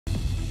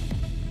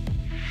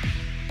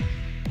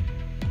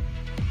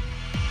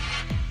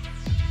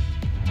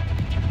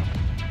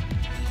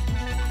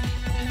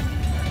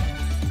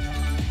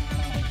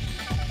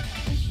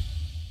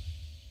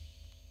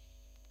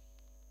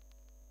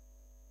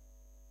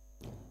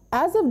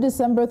As of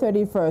December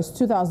 31st,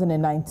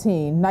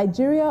 2019,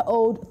 Nigeria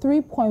owed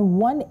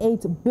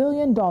 $3.18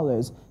 billion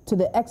to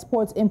the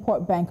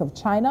Export-Import Bank of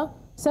China,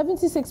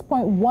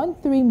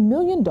 $76.13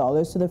 million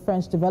to the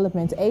French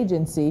Development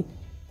Agency,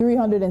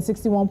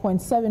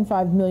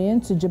 $361.75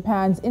 million to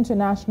Japan's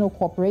International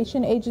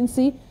Cooperation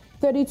Agency,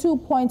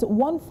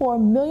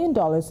 $32.14 million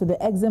to the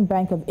Exim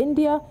Bank of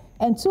India,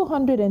 and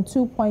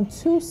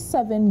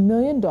 $202.27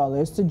 million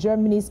to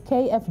Germany's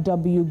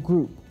KfW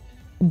Group.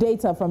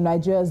 Data from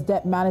Nigeria's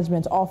Debt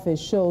Management Office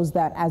shows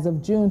that as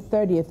of June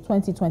 30th,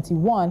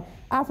 2021,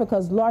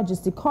 Africa's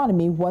largest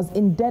economy was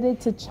indebted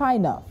to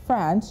China,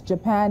 France,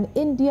 Japan,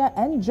 India,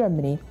 and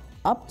Germany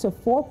up to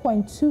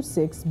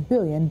 $4.26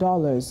 billion.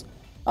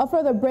 A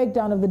further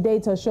breakdown of the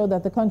data showed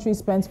that the country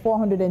spent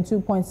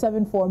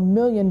 $402.74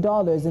 million in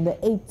the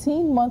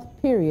 18-month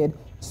period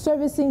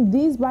servicing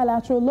these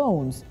bilateral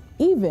loans,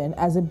 even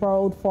as it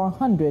borrowed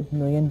 $400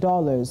 million.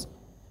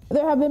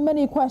 There have been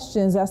many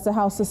questions as to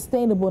how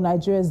sustainable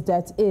Nigeria's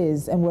debt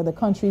is and where the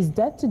country's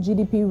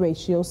debt-to-GDP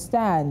ratio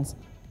stands.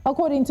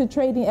 According to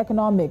Trading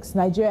Economics,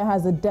 Nigeria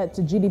has a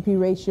debt-to-GDP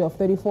ratio of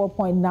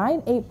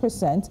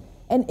 34.98%,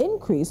 an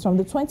increase from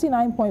the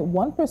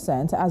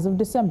 29.1% as of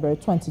December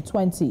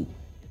 2020.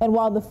 And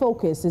while the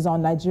focus is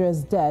on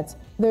Nigeria's debt,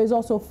 there is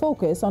also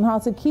focus on how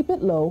to keep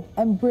it low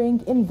and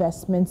bring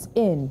investments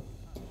in.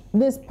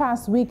 This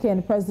past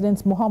weekend,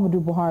 President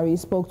Muhammadu Buhari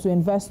spoke to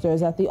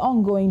investors at the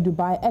ongoing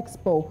Dubai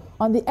Expo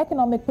on the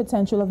economic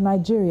potential of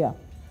Nigeria,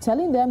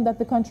 telling them that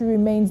the country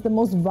remains the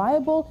most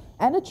viable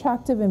and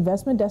attractive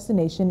investment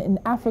destination in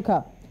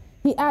Africa.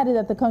 He added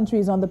that the country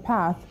is on the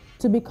path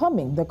to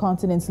becoming the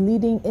continent's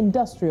leading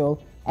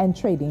industrial and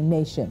trading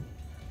nation.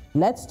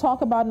 Let's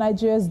talk about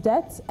Nigeria's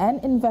debt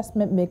and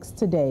investment mix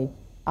today.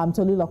 I'm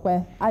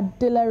Tolulope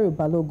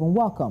Adeleru-Balogun.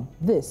 Welcome.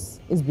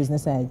 This is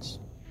Business Edge.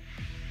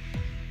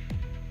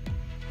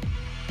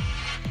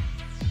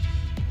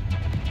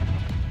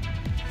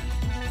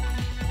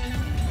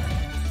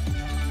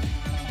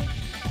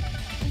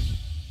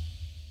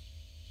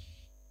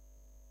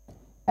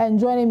 And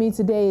joining me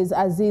today is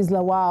Azeez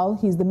Lawal.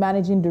 He's the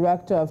Managing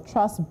Director of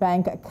Trust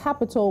Banc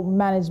Capital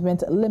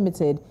Management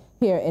Limited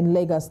here in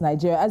Lagos,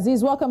 Nigeria.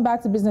 Azeez, welcome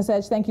back to Business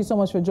Edge. Thank you so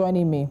much for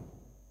joining me.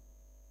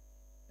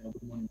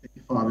 Good morning. Thank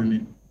you for having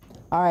me.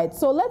 All right,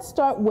 so let's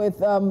start with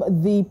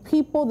the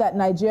people that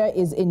Nigeria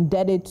is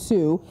indebted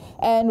to.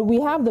 And we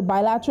have the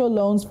bilateral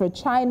loans for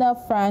China,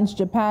 France,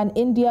 Japan,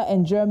 India,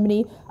 and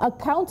Germany,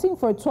 accounting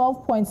for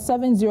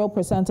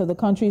 12.70% of the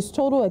country's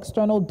total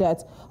external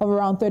debt of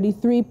around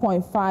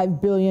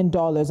 $33.5 billion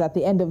at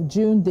the end of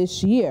June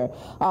this year.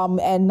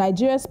 And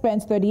Nigeria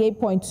spent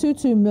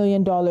 $38.22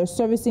 million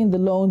servicing the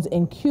loans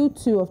in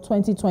Q2 of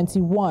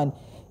 2021.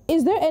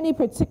 Is there any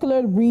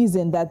particular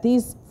reason that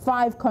these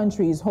 5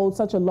 countries hold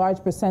such a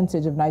large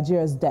percentage of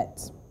Nigeria's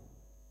debt?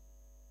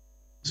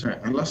 Sorry,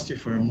 I lost you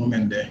for a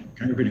moment there.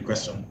 Can you repeat the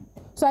question?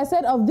 So I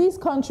said, of these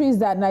countries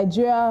that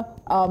Nigeria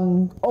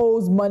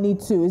owes money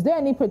to, is there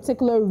any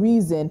particular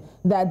reason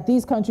that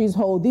these countries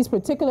hold, these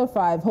particular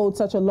 5 hold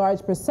such a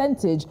large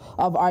percentage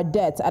of our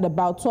debt at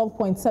about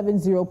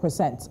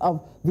 12.70%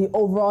 of the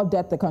overall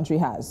debt the country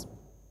has?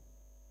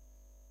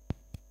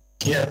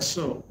 Yeah,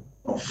 so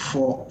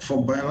for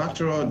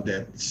bilateral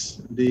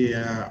debts, they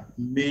are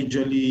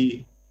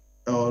majorly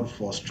held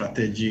for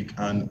strategic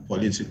and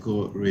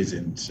political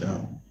reasons.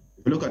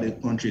 If you look at the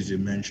countries you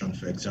mentioned,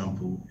 for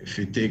example, if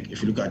you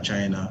look at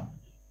China,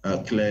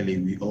 clearly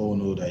we all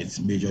know that it's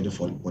majorly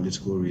for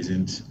political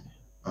reasons.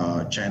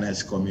 China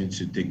is coming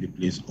to take the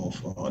place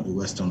of the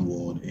Western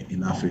world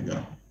in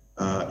Africa.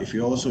 If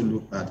you also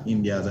look at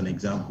India as an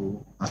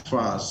example, as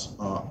far as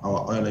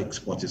our oil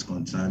export is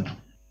concerned,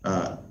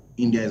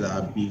 India is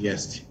our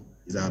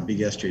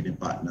biggest trading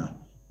partner.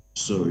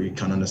 So you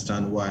can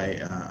understand why,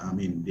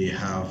 they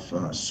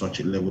have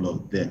such a level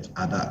of debt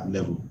at that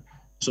level.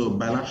 So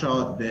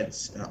bilateral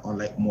debts,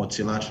 unlike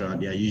multilateral,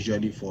 they are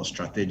usually for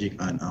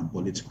strategic and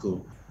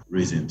political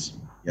reasons.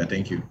 Yeah,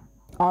 thank you.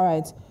 All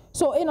right.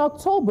 So in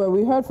October,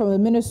 we heard from the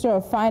Minister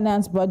of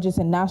Finance, Budget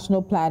and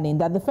National Planning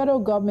that the federal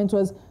government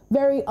was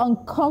very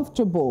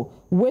uncomfortable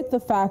with the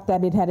fact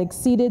that it had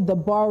exceeded the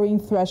borrowing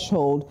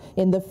threshold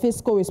in the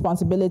Fiscal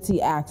Responsibility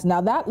Act.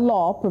 Now, that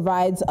law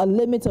provides a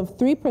limit of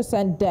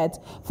 3% debt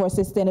for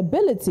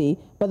sustainability,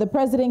 but the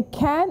president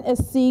can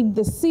exceed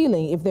the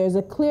ceiling if there's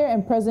a clear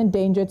and present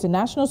danger to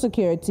national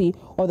security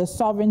or the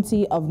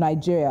sovereignty of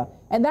Nigeria.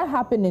 And that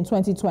happened in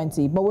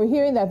 2020, but we're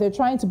hearing that they're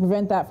trying to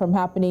prevent that from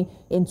happening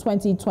in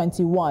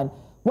 2021.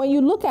 When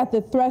you look at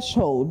the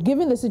threshold,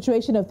 given the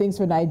situation of things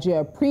for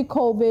Nigeria,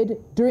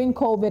 pre-COVID, during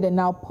COVID, and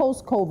now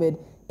post-COVID,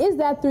 is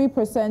that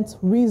 3%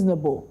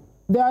 reasonable?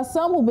 There are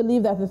some who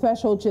believe that the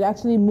threshold should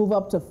actually move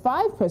up to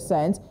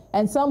 5%,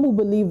 and some who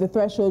believe the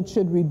threshold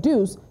should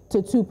reduce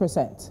to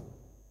 2%.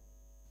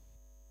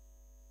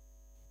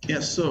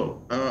 Yes,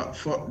 so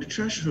for the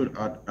threshold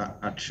at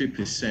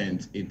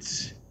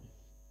 3%,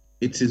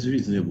 it is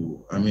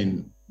reasonable. I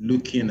mean,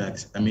 looking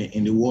at,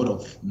 in the world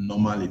of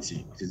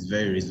normality, it is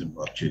very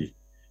reasonable, actually.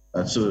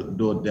 So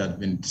though there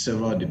have been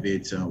several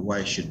debates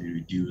why it should be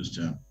reduced,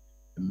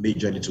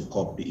 majorly to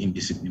curb the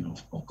indiscipline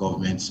of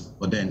governments.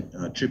 But then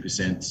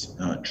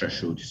 3%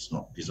 threshold is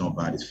not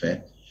bad, it's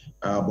fair.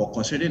 But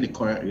considering the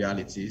current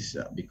realities,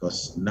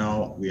 because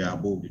now we are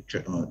above the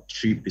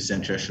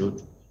 3%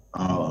 threshold,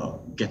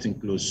 getting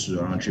close to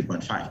around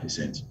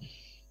 3.5%.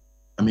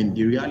 I mean,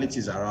 the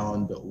realities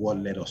around what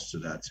led us to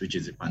that, which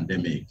is the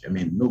pandemic. I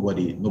mean,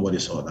 nobody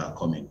saw that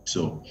coming.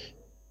 So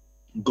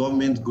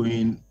government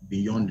going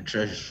beyond the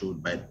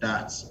threshold by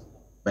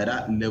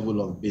that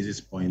level of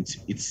basis points,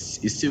 it's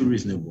still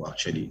reasonable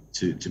actually,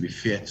 to be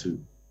fair to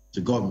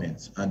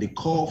government. And the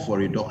call for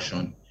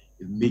reduction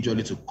is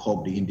majorly to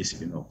curb the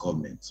indiscipline of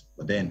government.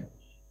 But then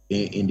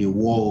in the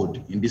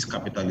world, in this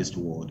capitalist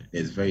world,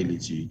 there's very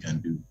little you can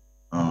do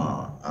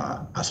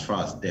as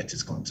far as debt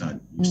is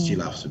concerned. You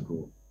still have to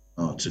go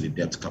to the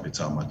debt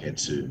capital market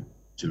to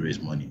raise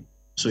money.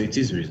 So it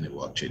is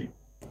reasonable actually.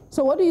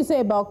 So what do you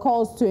say about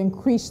calls to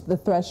increase the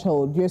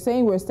threshold? You're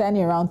saying we're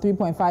standing around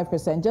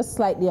 3.5%, just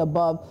slightly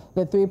above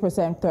the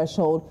 3%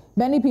 threshold.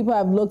 Many people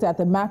have looked at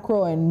the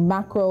micro and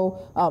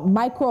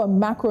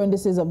macro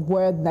indices of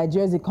where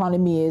Nigeria's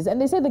economy is, and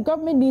they say the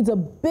government needs a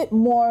bit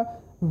more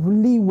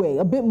leeway,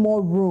 a bit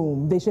more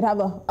room. They should have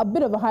a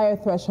bit of a higher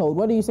threshold.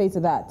 What do you say to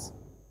that?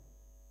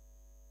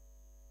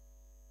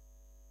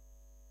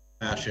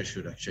 I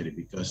should actually,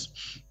 because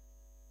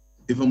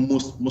even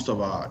most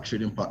of our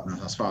trading partners,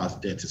 as far as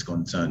debt is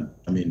concerned,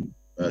 I mean,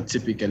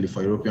 typically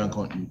for European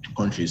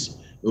countries,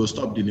 they will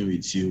stop dealing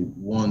with you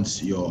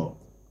once your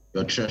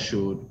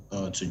threshold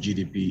to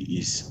GDP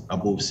is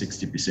above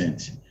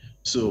 60%.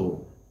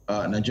 So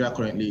Nigeria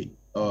currently,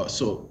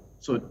 so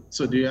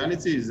the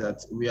reality is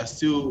that we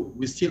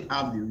still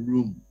have the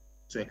room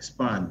to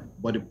expand,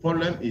 but the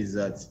problem is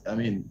that, I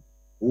mean,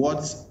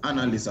 what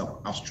analysts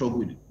have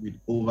struggled with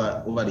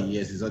over the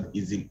years is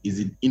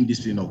the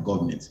indiscipline of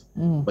government.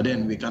 But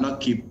then we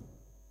cannot keep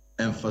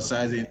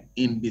emphasizing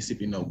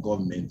indiscipline of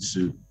government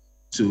to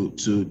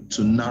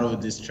narrow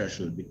this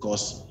threshold,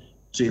 because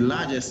to a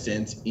large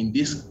extent in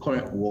this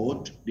current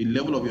world, the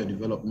level of your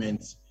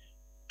development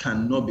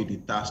cannot be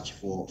detached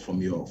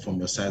from your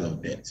side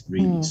of debt,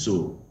 really.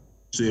 So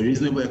to a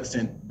reasonable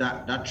extent,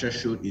 that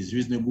threshold is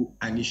reasonable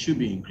and it should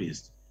be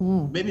increased.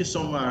 Maybe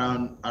somewhere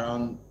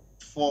around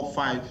 4,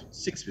 5,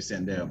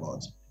 6%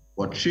 thereabouts,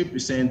 but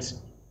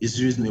 3%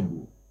 is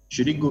reasonable.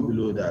 Should it go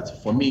below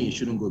that? For me, it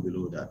shouldn't go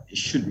below that. It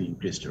should be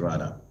increased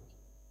rather.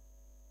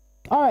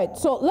 All right,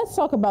 so let's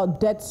talk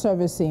about debt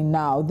servicing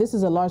now. This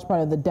is a large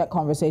part of the debt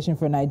conversation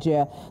for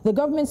Nigeria. The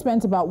government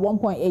spent about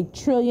 1.8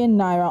 trillion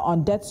naira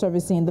on debt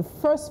servicing in the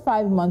first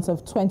 5 months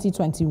of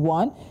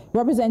 2021,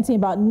 representing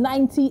about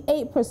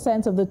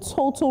 98% of the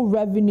total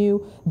revenue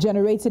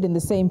generated in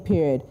the same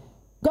period.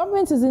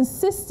 Government is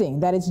insisting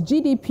that its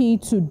GDP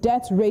to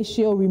debt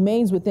ratio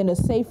remains within a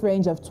safe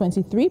range of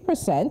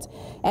 23%,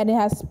 and it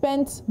has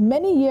spent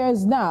many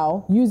years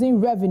now using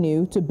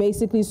revenue to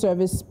basically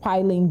service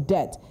piling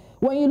debt.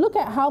 When you look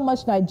at how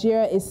much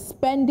Nigeria is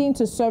spending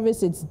to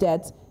service its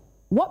debt,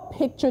 what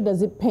picture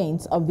does it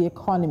paint of the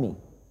economy?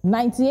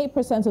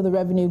 98% of the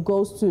revenue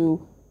goes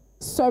to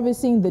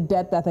servicing the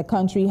debt that the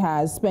country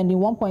has, spending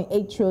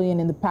 1.8 trillion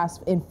in the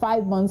first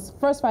 5 months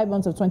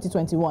of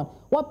 2021.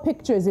 What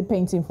picture is it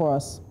painting for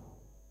us?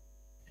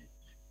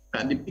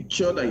 And the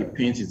picture that it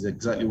paints is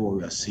exactly what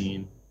we are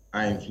seeing: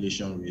 high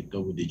inflation rate,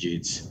 double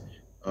digits,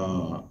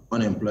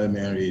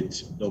 unemployment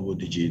rate, double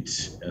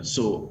digits.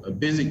 So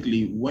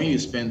basically, when you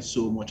spend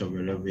so much of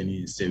your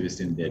revenue in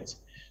servicing debt,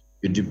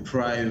 you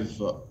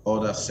deprive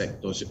other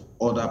sectors,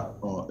 other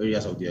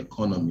areas of the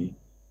economy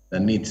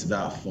that needs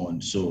that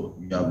fund. So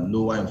you have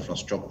lower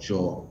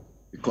infrastructure.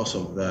 Because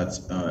of that,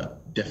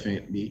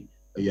 definitely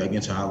you are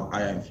going to have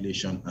higher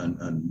inflation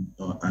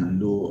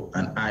and low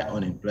and high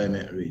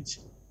unemployment rates.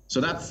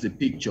 So that's the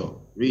picture,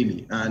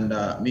 really. And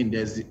I mean,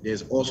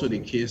 there's also the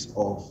case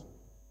of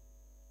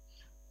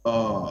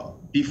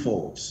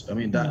defaults. I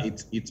mean, that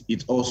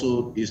it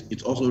also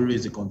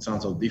raised the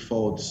concerns of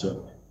defaults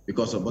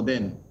because of. But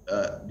then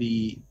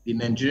the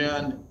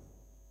Nigerian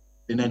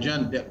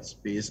debt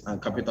space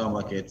and capital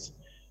markets,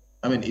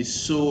 I mean, it's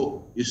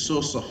so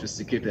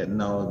sophisticated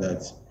now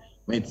that,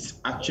 I mean,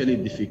 it's actually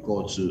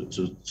difficult to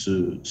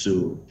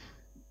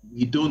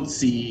we don't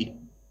see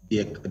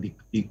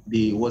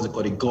the what's it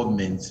called, the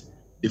government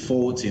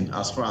defaulting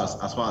as far as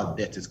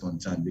debt is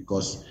concerned,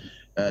 because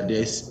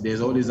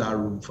there's always a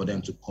room for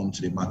them to come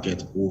to the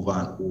market over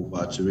and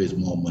over to raise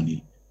more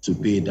money to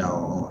pay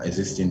down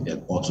existing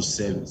debt or to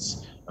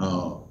service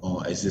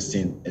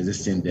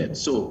existing debt.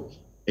 So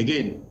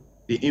again,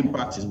 the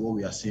impact is what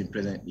we are seeing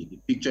presently. The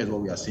picture is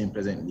what we are seeing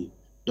presently: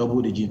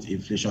 double-digit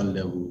inflation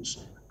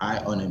levels, high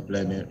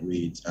unemployment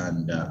rates,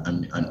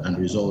 and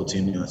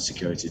resulting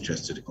security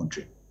threats to the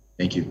country.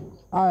 Thank you.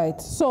 All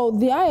right. So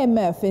the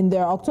IMF, in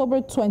their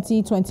October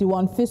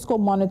 2021 fiscal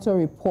monitor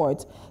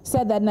report,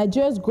 said that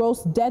Nigeria's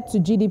gross debt to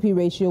GDP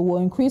ratio will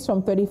increase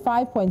from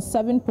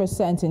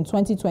 35.7% in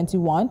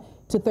 2021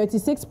 to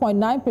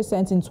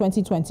 36.9% in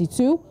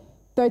 2022,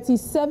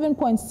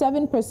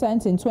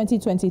 37.7% in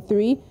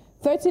 2023,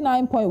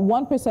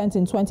 39.1%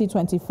 in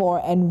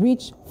 2024, and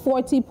reach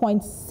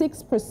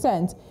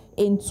 40.6%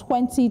 in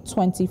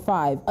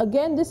 2025.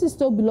 Again, this is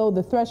still below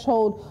the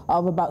threshold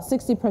of about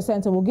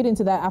 60%, and we'll get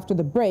into that after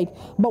the break.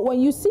 But when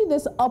you see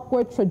this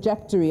upward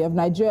trajectory of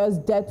Nigeria's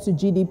debt to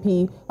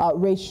GDP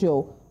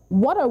ratio,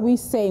 what are we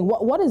saying?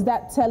 What is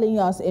that telling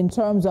us in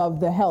terms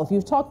of the health?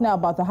 You've talked now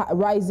about the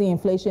rising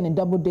inflation in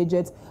double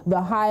digits, the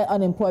high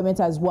unemployment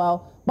as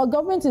well. But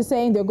government is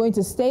saying they're going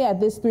to stay at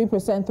this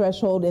 3%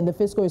 threshold in the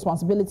Fiscal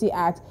Responsibility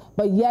Act.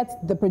 But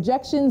yet the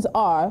projections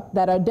are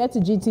that our debt to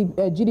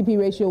GDP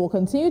ratio will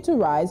continue to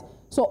rise.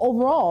 So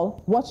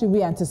overall, what should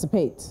we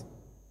anticipate?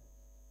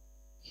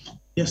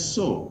 Yes,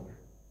 so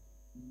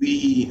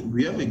we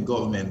have a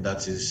government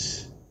that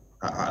is,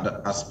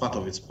 as part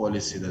of its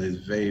policy, that is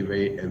very,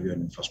 very heavy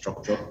on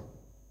infrastructure.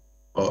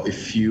 It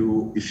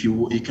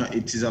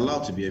is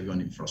allowed to be heavy on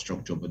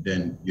infrastructure, but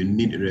then you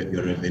need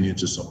your revenue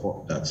to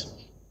support that.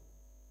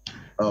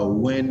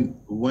 When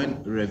we're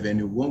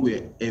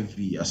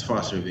heavy as far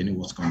as revenue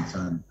was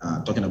concerned,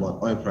 talking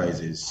about oil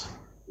prices,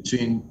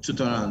 between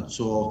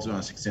 2012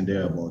 2016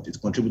 thereabout, it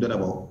contributed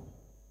about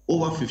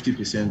over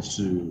 50%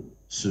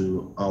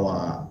 to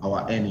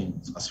our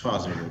earnings as far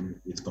as revenue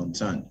is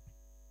concerned.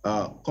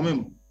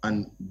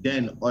 And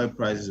then oil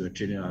prices were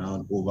trading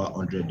around over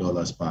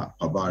 $100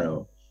 per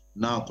barrel.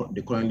 Now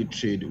they currently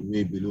trade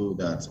way below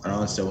that,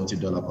 around $70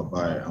 per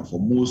barrel. And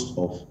for most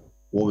of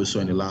what we saw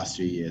in the last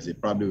 3 years, they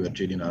probably were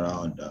trading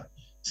around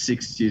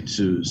 $60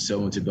 to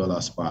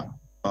 $70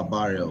 per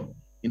barrel.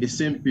 In the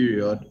same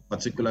period,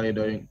 particularly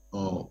during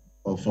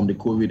from the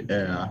COVID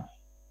era,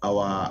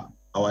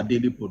 our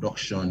daily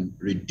production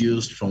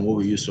reduced from what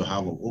we used to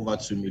have of over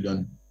 2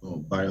 million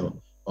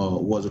barrel.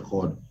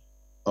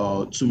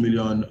 2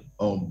 million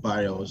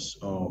barrels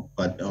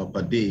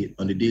per day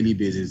on a daily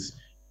basis,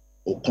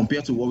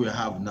 compared to what we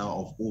have now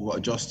of over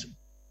just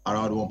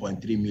around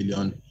 1.3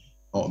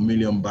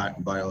 million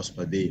barrels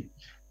per day.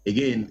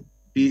 Again,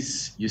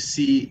 this, you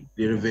see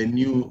the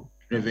revenue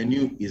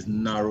is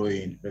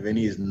narrowing.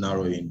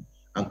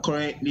 And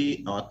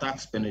currently our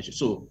tax penetration.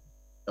 So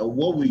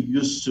what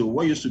used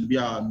to be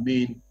our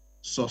main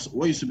source,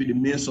 what used to be the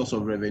main source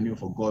of revenue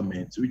for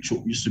government, which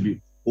used to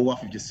be over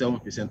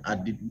 57%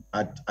 at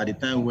the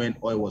time when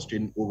oil was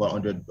trading over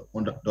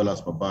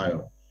 $100 per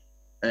barrel,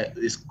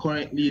 is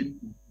currently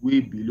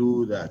way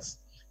below that.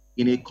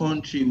 In a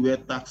country where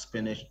tax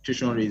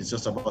penetration rate is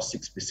just about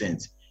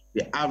 6%,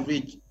 the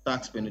average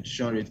tax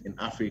penetration rate in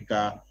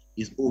Africa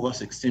is over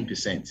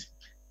 16%.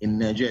 In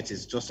Nigeria, it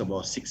is just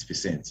about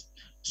 6%.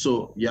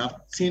 So you have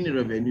thin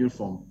revenue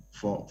from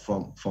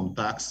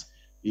tax,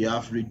 you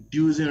have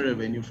reducing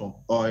revenue from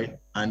oil,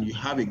 and you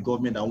have a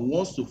government that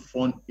wants to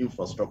fund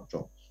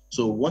infrastructure.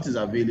 So what is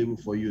available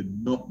for you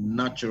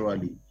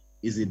naturally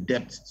is a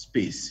debt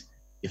space.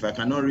 If I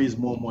cannot raise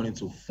more money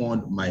to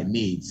fund my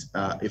needs,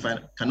 if I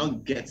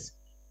cannot get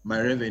my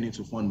revenue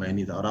to fund my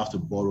needs, I would have to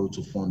borrow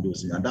to fund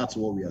those things. And that's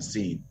what we are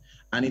seeing.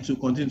 And it will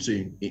continue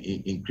to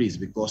increase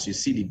because you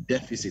see the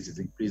deficit is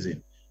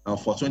increasing. And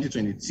for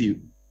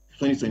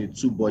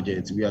 2022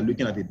 budget, we are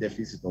looking at a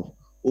deficit of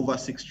over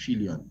 6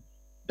 trillion.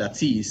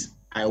 That is,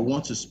 I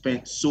want to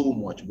spend so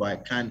much,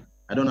 but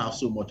I don't have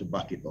so much to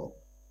back it up.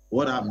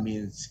 What that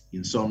means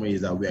in summary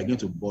is that we are going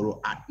to borrow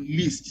at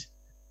least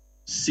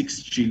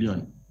 6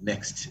 trillion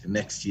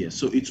next year.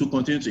 So it will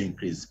continue to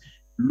increase,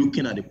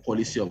 looking at the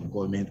policy of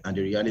government and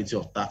the reality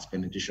of tax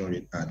penetration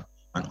rate and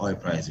oil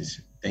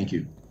prices. Thank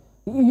you.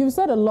 You've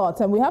said a lot,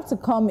 and we have to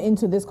come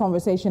into this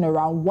conversation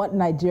around what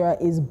Nigeria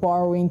is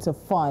borrowing to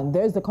fund.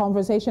 There's the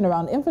conversation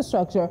around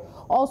infrastructure,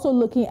 also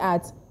looking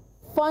at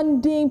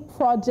funding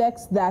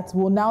projects that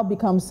will now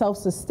become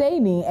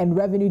self-sustaining and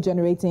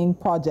revenue-generating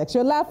projects.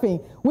 You're laughing,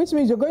 which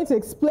means you're going to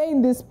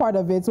explain this part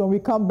of it when we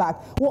come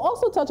back. We'll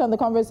also touch on the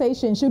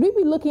conversation. Should we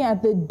be looking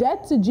at the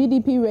debt to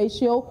GDP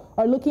ratio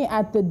or looking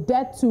at the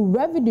debt to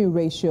revenue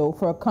ratio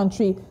for a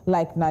country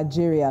like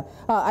Nigeria?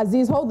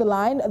 Azeez, hold the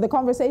line. The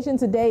conversation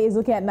today is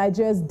looking at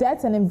Nigeria's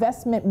debt and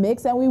investment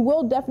mix, and we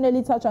will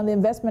definitely touch on the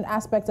investment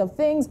aspect of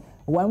things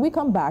when we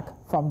come back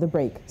from the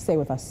break. Stay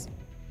with us.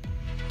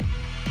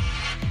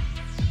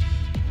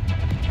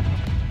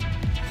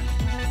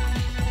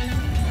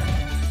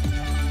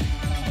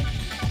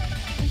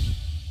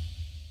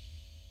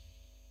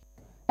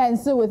 And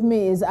still with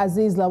me is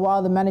Azeez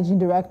Lawal, the Managing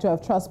Director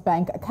of Trust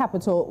Banc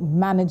Capital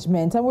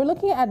Management. And we're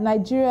looking at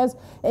Nigeria's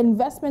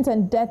investment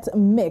and debt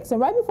mix. And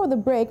right before the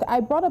break, I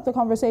brought up the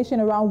conversation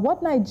around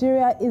what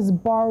Nigeria is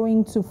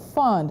borrowing to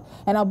fund.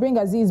 And I'll bring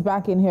Azeez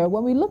back in here.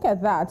 When we look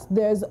at that,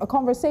 there's a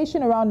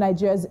conversation around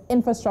Nigeria's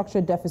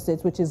infrastructure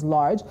deficit, which is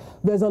large.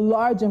 There's a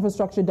large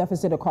infrastructure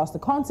deficit across the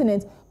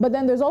continent. But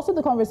then there's also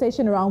the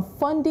conversation around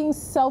funding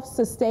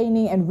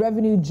self-sustaining and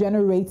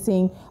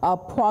revenue-generating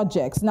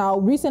projects. Now,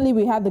 recently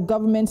we had the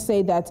government government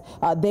say that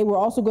they were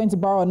also going to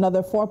borrow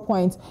another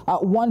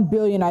 4.1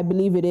 billion, I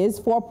believe it is,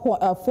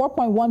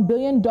 $4.1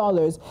 billion.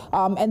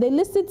 And they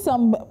listed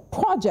some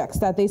projects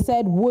that they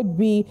said would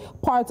be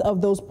part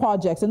of those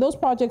projects. And those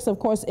projects, of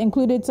course,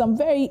 included some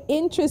very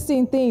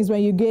interesting things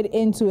when you get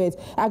into it.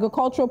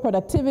 Agricultural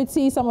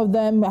productivity, some of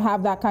them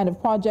have that kind of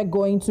project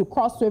going to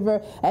Cross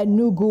River and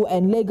Nugu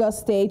and Lagos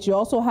State. You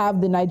also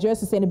have the Nigeria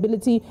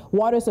Sustainability,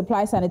 Water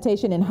Supply,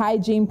 Sanitation and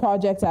Hygiene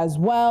projects as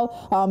well.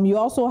 You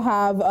also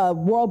have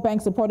World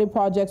Bank supported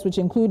projects, which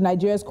include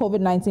Nigeria's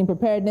COVID-19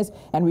 preparedness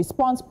and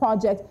response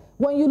project.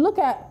 When you look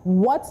at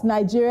what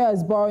Nigeria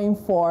is borrowing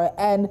for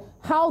and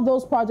how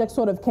those projects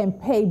sort of can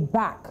pay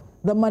back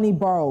the money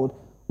borrowed,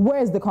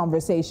 where's the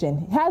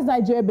conversation? Has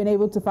Nigeria been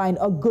able to find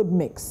a good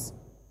mix?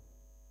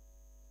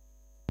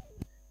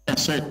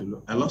 Sorry,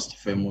 I lost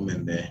for a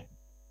moment there.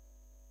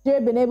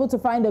 Nigeria been able to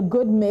find a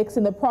good mix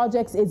in the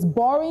projects it's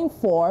borrowing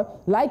for,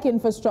 like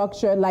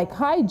infrastructure, like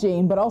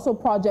hygiene, but also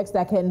projects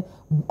that can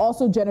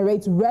also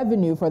generate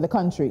revenue for the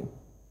country?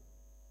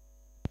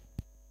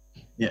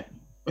 Yeah.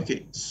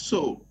 Okay.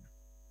 So,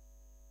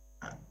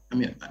 I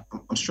mean,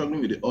 I'm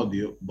struggling with the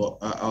audio, but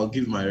I'll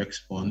give my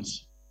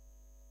response.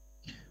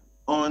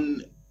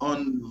 On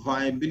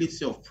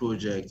viability of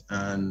project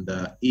and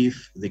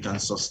if they can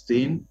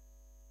sustain,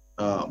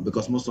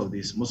 because most of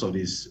these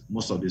projects,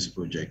 most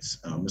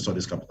of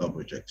these capital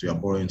projects, we are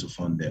borrowing to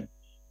fund them.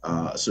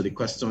 So the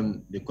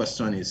question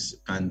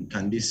is,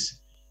 can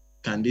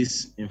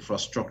this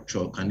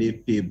infrastructure, can they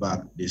pay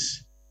back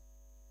these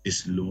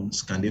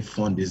loans? Can they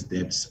fund these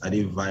debts? Are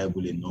they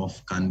viable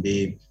enough? Can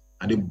they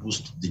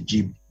boost the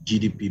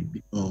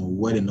GDP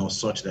well enough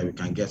such that we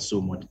can get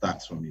so much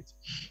tax from it?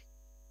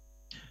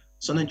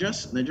 So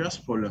Nigeria's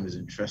problem is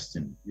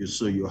interesting.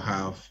 You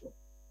have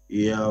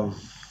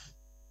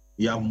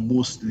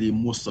most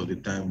of the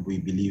time we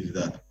believe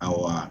that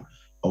our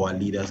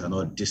leaders are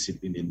not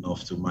disciplined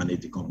enough to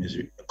manage the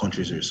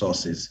country's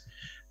resources.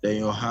 Then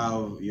you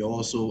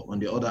also, on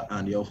the other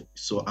hand, you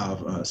also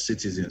have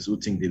citizens who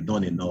think they've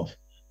done enough,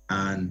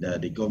 and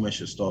the government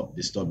should stop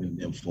disturbing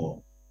them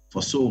for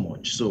so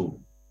much.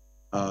 So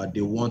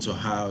they want to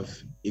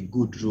have a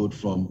good road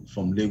from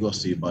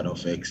Lagos to Ibadan,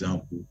 for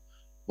example,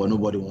 but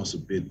nobody wants to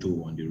pay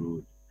toll on the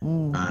road.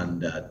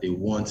 And they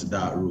want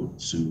that road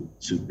to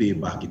pay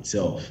back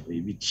itself,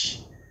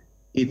 which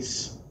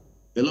it's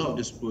a lot of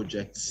these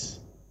projects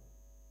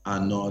are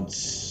not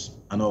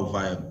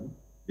viable.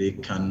 They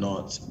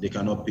cannot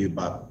pay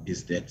back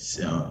these debts.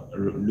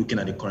 Looking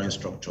at the current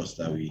structures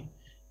that we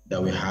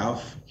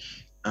have,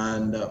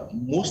 and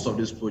most of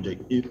these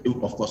projects,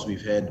 of course,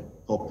 we've heard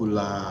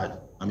popular.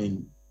 I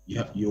mean, we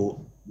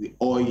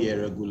all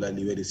hear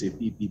regularly where they say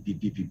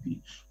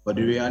PPP, but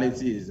the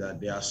reality is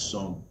that there are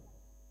some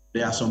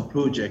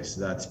projects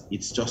that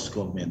it's just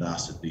government that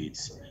has to do it.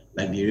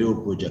 Like the rail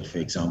project, for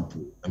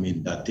example. I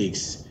mean, that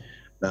takes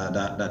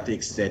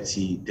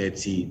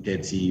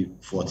 30,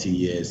 40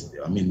 years.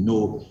 I mean,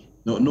 no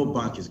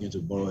bank is going to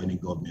borrow any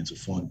government to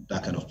fund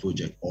that kind of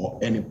project, or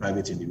any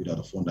private individual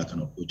to fund that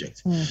kind of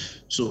project.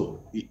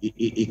 So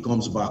it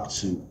comes back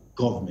to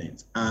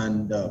government.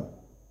 And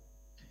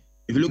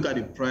if you look at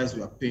the price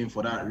we are paying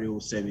for that rail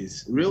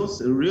service, rail as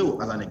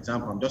an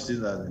example, I'm just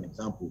using that as an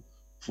example,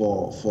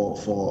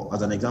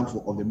 as an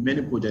example of the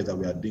many projects that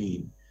we are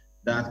doing,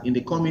 that in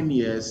the coming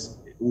years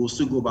we'll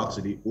still go back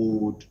to the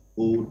old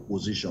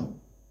position.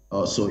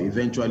 So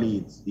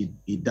eventually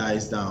it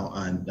dies down,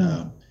 and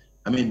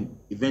I mean,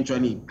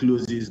 eventually it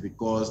closes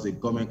because the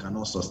government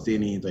cannot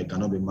sustain it, or it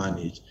cannot be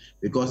managed,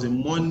 because the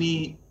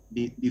money,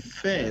 the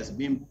fares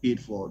being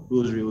paid for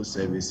those rail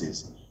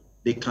services,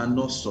 they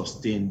cannot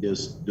sustain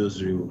those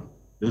rail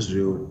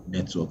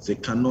networks. They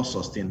cannot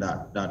sustain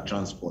that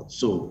transport.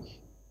 So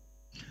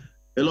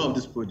a lot of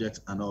these projects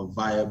are not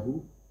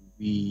viable.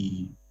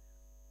 We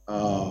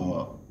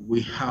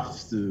have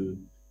to.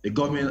 The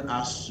government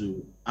has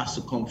to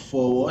come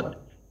forward.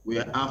 We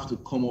have to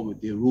come up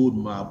with a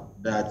roadmap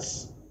that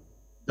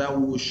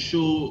will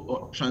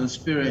show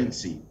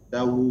transparency.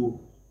 That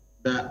will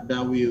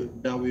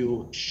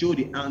show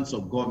the hands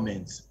of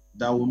government.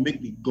 That will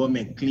make the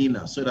government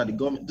cleaner, so that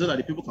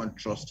the people can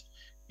trust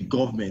the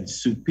government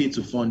to pay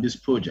to fund these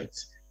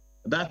projects.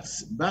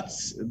 That's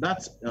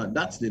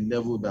the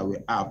level that we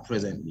are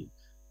presently.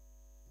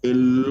 A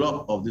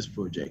lot of these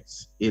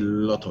projects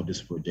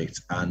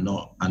are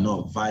not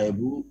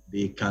viable.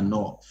 They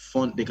cannot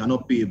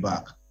pay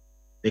back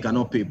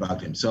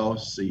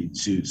themselves.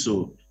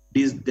 So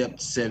this debt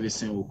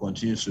servicing will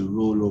continue to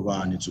roll over,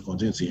 and it will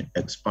continue to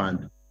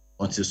expand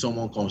until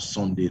someone comes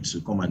someday to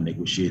come and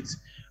negotiate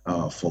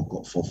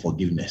for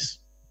forgiveness.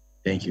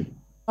 Thank you.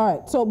 All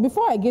right, so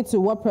before I get to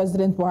what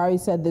President Buhari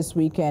said this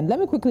weekend, let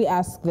me quickly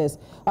ask this.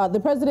 The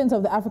president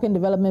of the African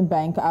Development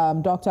Bank,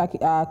 Dr.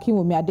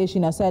 Akinwumi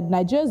Adesina, said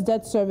Nigeria's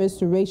debt service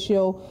to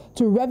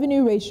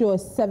revenue ratio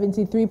is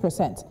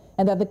 73%,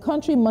 and that the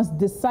country must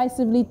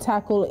decisively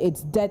tackle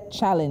its debt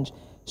challenge.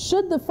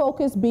 Should the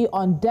focus be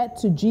on debt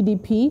to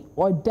GDP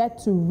or debt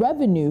to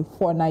revenue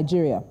for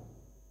Nigeria?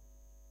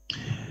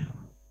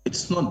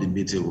 it's not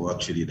debatable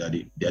actually that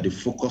the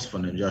focus for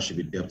Nigeria should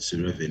be debt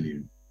to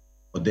revenue,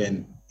 but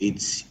then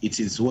it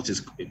is what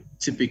is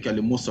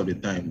typically most of the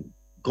time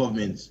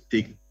governments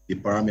take the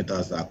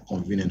parameters that are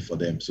convenient for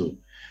them. So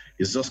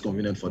it's just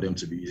convenient for them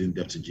to be using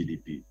debt to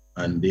GDP,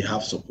 and they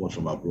have support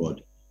from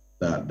abroad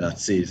that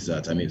says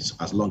that, I mean,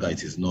 as long as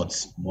it is not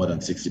more than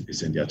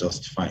 60%, they are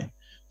just fine.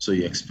 So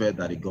you expect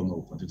that the government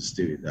will continue to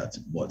stay with that.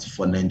 But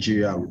for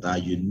Nigeria, with our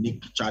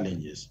unique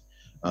challenges,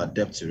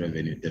 debt to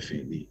revenue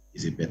definitely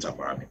is a better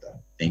parameter.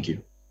 Thank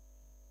you.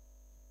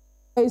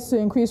 Ways to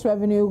increase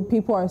revenue,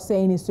 people are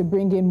saying, is to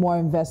bring in more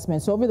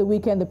investment. So over the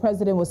weekend, the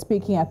president was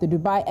speaking at the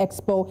Dubai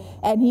Expo,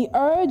 and he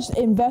urged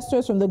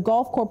investors from the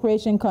Gulf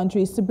Cooperation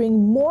countries to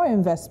bring more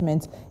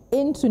investment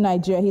into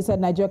Nigeria. He said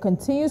Nigeria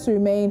continues to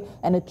remain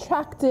an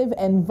attractive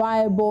and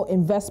viable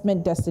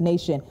investment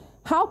destination.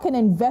 How can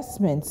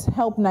investments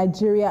help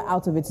Nigeria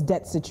out of its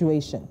debt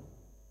situation?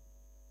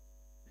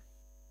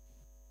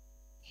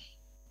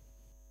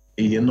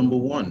 Number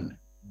one,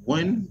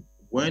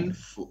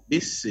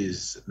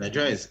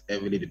 Nigeria is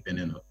heavily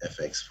dependent on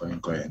FX,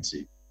 foreign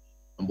currency.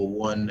 Number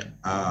one,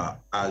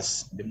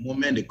 as the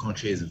moment the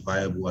country is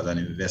viable as an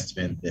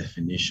investment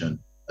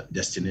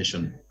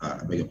destination,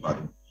 I beg your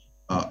pardon,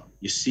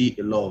 you see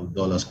a lot of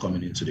dollars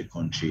coming into the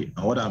country.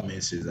 And what that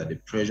means is that the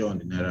pressure on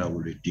the Naira will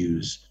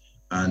reduce.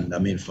 And I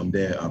mean, from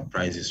there,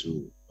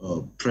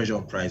 pressure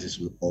on prices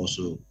will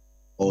also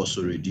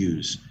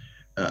reduce.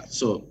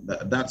 So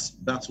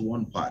that's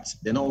one part.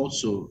 Then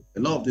also a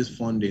lot of this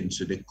funding,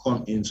 so they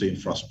come into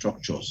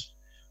infrastructures.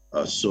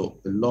 So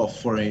a lot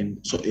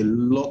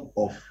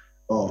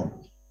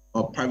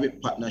of private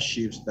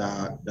partnerships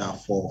that are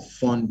for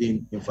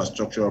funding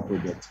infrastructural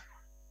projects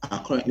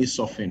are currently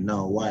suffering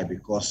now. Why?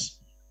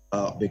 Because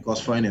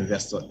foreign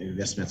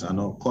investments are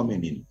not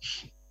coming in.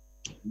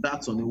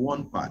 That's only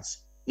one part.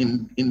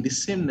 In the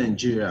same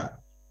Nigeria,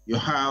 you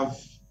have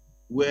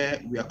where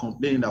we are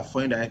complaining that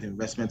foreign direct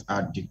investments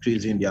are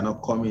decreasing, they are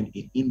not coming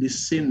in. In the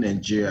same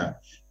Nigeria,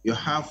 you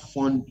have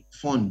fund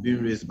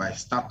being raised by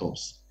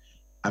startups.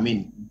 I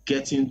mean,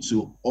 getting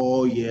to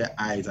all-year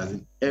highs, as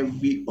in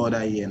every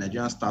other year,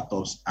 Nigerian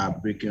startups are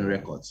breaking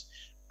records.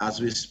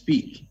 As we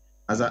speak,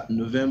 as at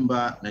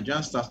November,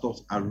 Nigerian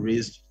startups have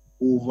raised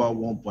over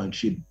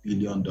 $1.3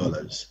 billion.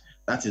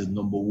 That is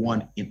number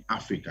one in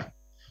Africa.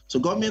 So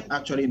government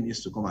actually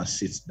needs to come and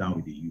sit down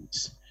with the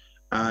youths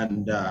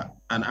and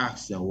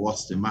ask them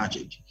what's the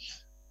magic.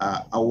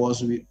 I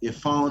was with a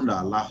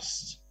founder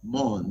last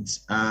month,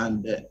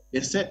 and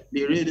they said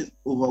they raised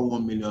over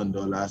 $1 million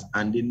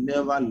and they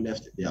never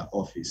left their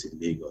office in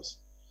Lagos.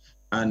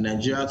 And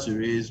Nigeria, to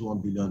raise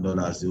 $1 billion,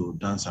 they will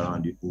dance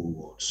around the whole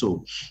world.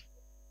 So,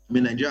 I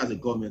mean, Nigeria as a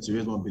government to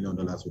raise $1 billion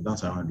will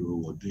dance around the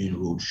whole world doing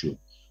roadshow.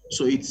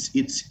 So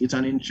it's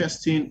an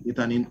interesting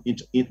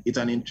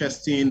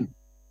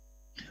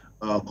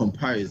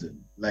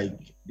comparison. Like,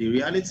 the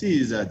reality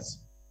is that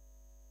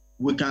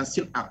we can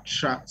still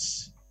attract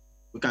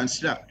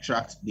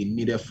the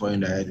needed foreign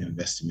direct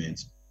investment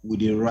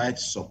with the right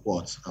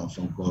support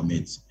from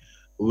government,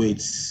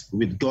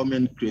 with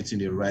government creating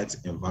the right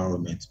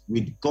environment,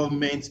 with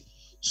government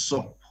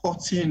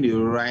supporting the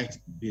right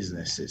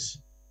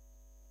businesses.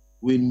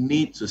 We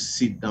need to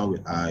sit down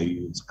with our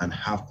youth and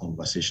have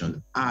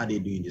conversations. Are they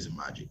doing this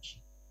magic?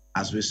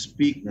 As we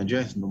speak,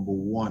 Nigeria is number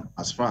one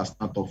as far as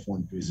startup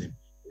fundraising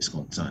is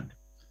concerned.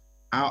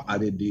 How are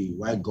they doing?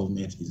 Why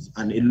government is,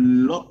 and a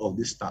lot of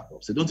these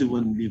startups, they don't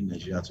even leave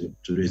Nigeria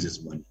to raise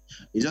this money.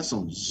 It's just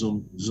some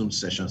Zoom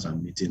sessions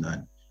and meeting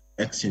and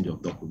exchange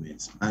of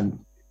documents.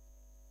 And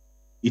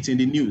it's in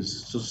the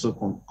news, so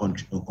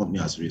company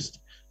has raised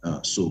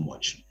so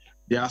much.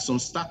 There are some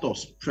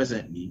startups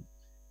presently,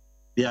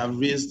 they have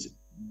raised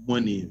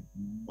money.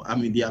 I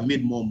mean, they have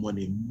made more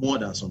money, more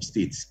than some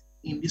states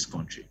in this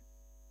country.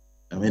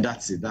 I mean,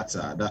 that's it. That's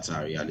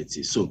our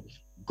reality. So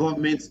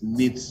government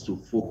needs to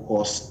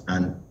focus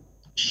and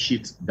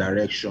shift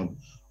direction.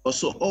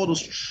 Also, all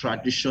those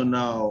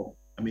traditional,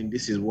 I mean,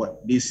 this is the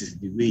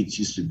way it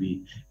used to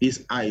be. This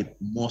is how it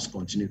must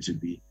continue to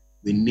be.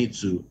 We need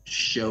to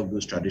shelve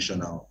those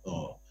traditional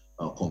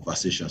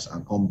conversations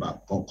and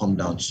come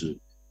down to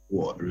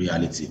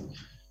reality.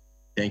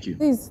 Thank you.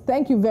 Please,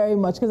 thank you very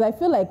much, because I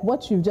feel like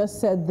what you've just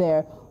said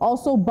there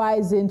also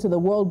buys into the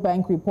World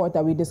Bank report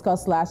that we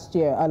discussed last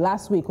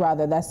week,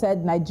 that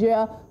said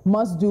Nigeria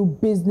must do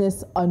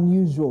business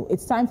unusual.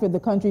 It's time for the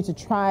country to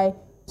try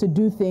to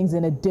do things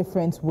in a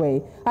different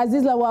way.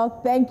 Azeez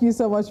Lawal, thank you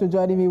so much for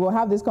joining me. We'll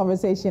have this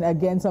conversation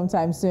again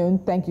sometime soon.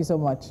 Thank you so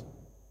much.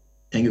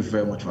 Thank you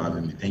very much for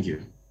having me. Thank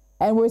you.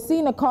 And we're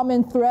seeing a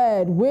common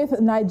thread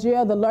with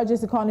Nigeria, the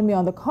largest economy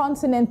on the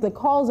continent. The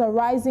calls are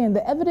rising and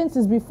the evidence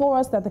is before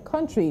us that the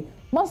country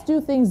must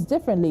do things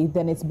differently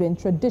than it's been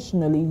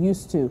traditionally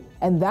used to.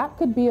 And that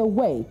could be a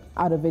way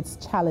out of its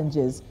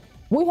challenges.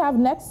 We have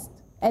next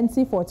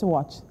NC4 to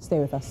watch. Stay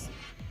with us.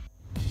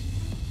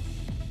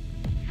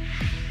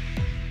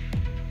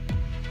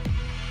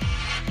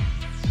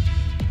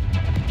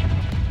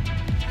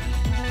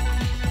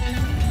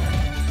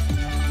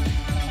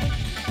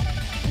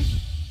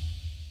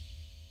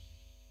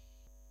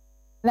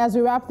 And as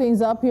we wrap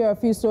things up, here are a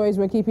few stories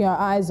we're keeping our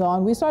eyes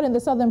on. We start in the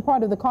southern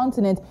part of the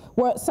continent,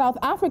 where South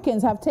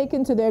Africans have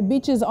taken to their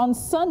beaches on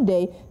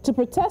Sunday to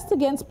protest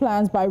against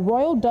plans by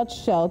Royal Dutch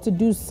Shell to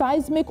do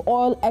seismic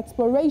oil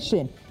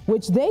exploration,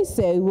 which they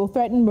say will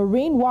threaten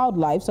marine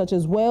wildlife such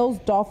as whales,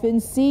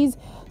 dolphins, seals,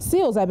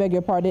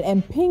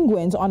 and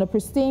penguins on a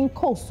pristine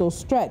coastal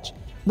stretch.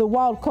 The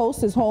Wild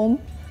Coast is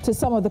home to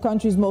some of the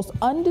country's most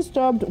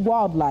undisturbed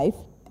wildlife,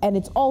 and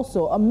it's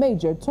also a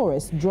major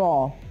tourist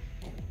draw.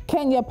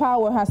 Kenya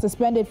Power has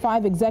suspended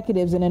 5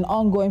 executives in an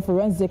ongoing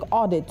forensic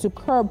audit to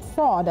curb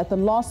fraud at the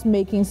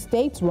loss-making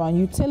state-run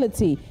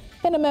utility.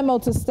 In a memo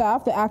to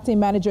staff, the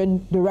acting manager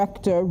and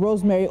director,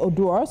 Rosemary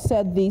Oduor,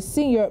 said the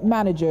senior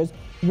managers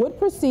would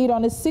proceed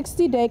on a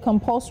 60-day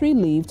compulsory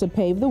leave to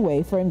pave the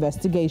way for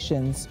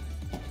investigations.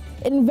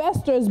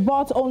 Investors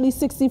bought only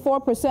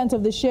 64%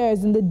 of the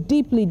shares in the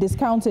deeply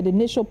discounted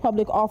initial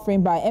public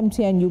offering by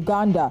MTN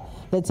Uganda.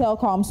 The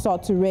telecom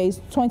sought to raise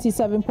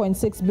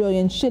 27.6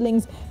 billion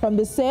shillings from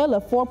the sale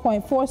of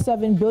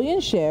 4.47 billion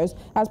shares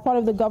as part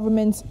of the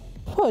government's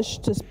push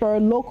to spur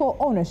local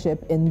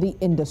ownership in the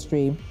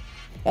industry.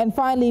 And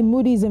finally,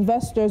 Moody's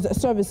Investors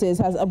Services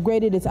has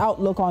upgraded its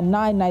outlook on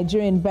 9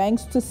 Nigerian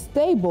banks to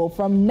stable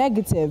from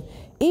negative,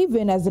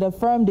 even as it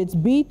affirmed its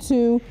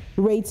B2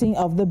 rating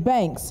of the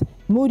banks.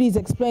 Moody's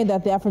explained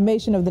that the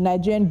affirmation of the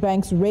Nigerian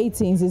bank's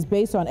ratings is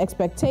based on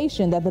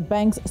expectation that the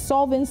bank's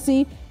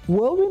solvency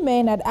will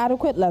remain at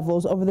adequate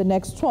levels over the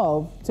next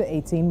 12 to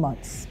 18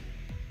 months.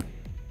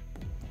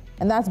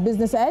 And that's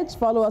Business Edge.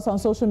 Follow us on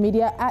social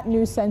media at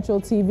News Central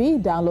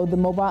TV. Download the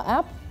mobile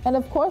app. And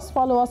of course,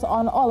 follow us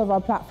on all of our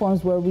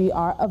platforms where we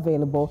are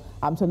available.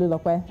 I'm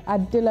Tolulope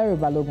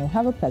Adeleru-Balogun.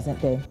 Have a pleasant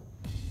day.